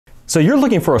So you're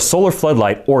looking for a solar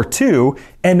floodlight or two,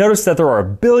 and notice that there are a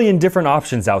billion different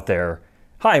options out there.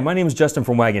 Hi, my name is Justin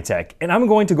from Wagan Tech, and I'm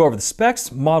going to go over the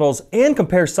specs, models, and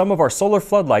compare some of our solar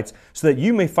floodlights so that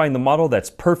you may find the model that's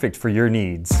perfect for your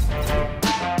needs.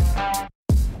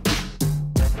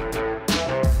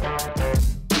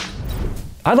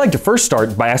 I'd like to first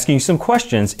start by asking you some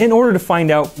questions in order to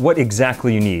find out what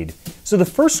exactly you need. So the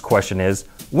first question is,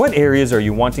 what areas are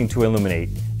you wanting to illuminate?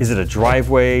 Is it a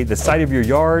driveway, the side of your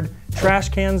yard, trash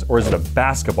cans, or is it a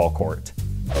basketball court?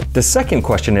 The second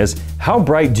question is, how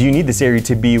bright do you need this area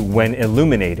to be when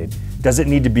illuminated? Does it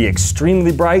need to be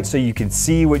extremely bright so you can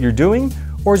see what you're doing,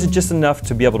 or is it just enough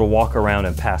to be able to walk around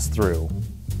and pass through?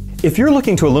 If you're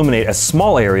looking to illuminate a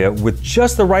small area with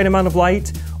just the right amount of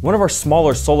light, one of our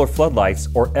smaller solar floodlights,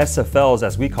 or SFLs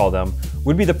as we call them,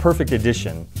 would be the perfect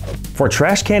addition. For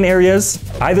trash can areas,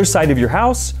 either side of your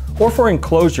house, or for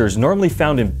enclosures normally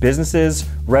found in businesses,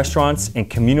 restaurants, and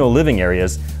communal living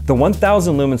areas, the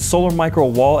 1000 lumen solar micro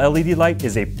wall LED light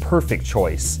is a perfect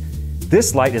choice.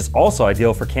 This light is also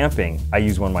ideal for camping. I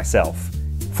use one myself.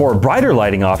 For a brighter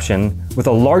lighting option, with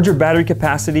a larger battery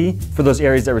capacity for those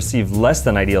areas that receive less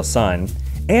than ideal sun,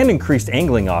 and increased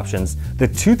angling options, the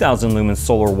 2000 lumen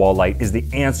solar wall light is the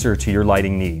answer to your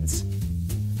lighting needs.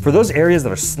 For those areas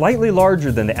that are slightly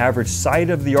larger than the average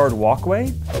side of the yard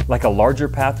walkway, like a larger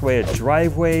pathway, a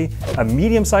driveway, a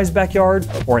medium-sized backyard,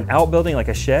 or an outbuilding like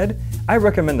a shed, I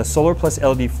recommend the Solar Plus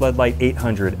LED Floodlight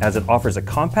 800 as it offers a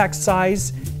compact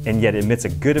size and yet emits a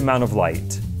good amount of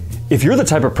light. If you're the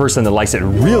type of person that likes it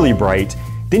really bright,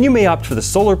 then you may opt for the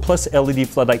Solar Plus LED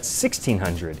Floodlight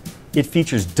 1600. It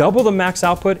features double the max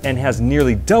output and has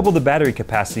nearly double the battery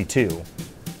capacity too.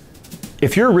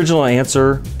 If your original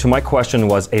answer to my question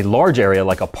was a large area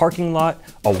like a parking lot,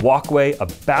 a walkway, a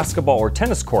basketball or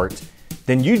tennis court,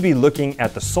 then you'd be looking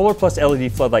at the Solar Plus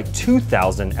LED Floodlight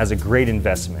 2000 as a great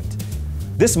investment.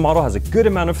 This model has a good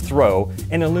amount of throw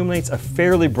and illuminates a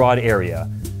fairly broad area.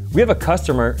 We have a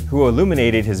customer who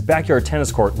illuminated his backyard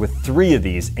tennis court with 3 of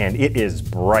these, and it is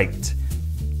bright.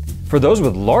 For those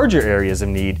with larger areas of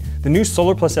need, the new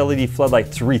Solar Plus LED Floodlight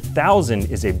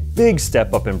 3000 is a big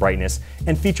step up in brightness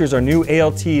and features our new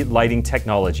ALT lighting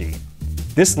technology.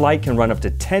 This light can run up to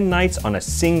 10 nights on a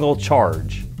single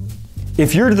charge.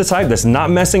 If you're the type that's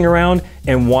not messing around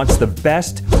and wants the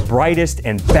best, brightest,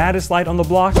 and baddest light on the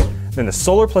block, then the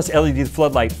Solar Plus LED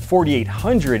Floodlight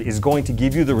 4800 is going to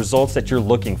give you the results that you're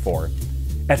looking for.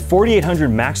 At 4800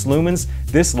 max lumens,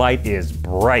 this light is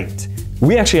bright.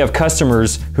 We actually have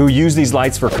customers who use these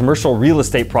lights for commercial real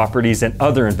estate properties and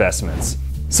other investments.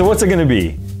 So what's it gonna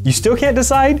be? You still can't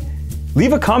decide?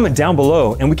 Leave a comment down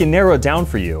below and we can narrow it down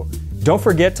for you. Don't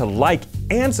forget to like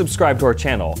and subscribe to our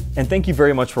channel, and thank you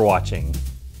very much for watching.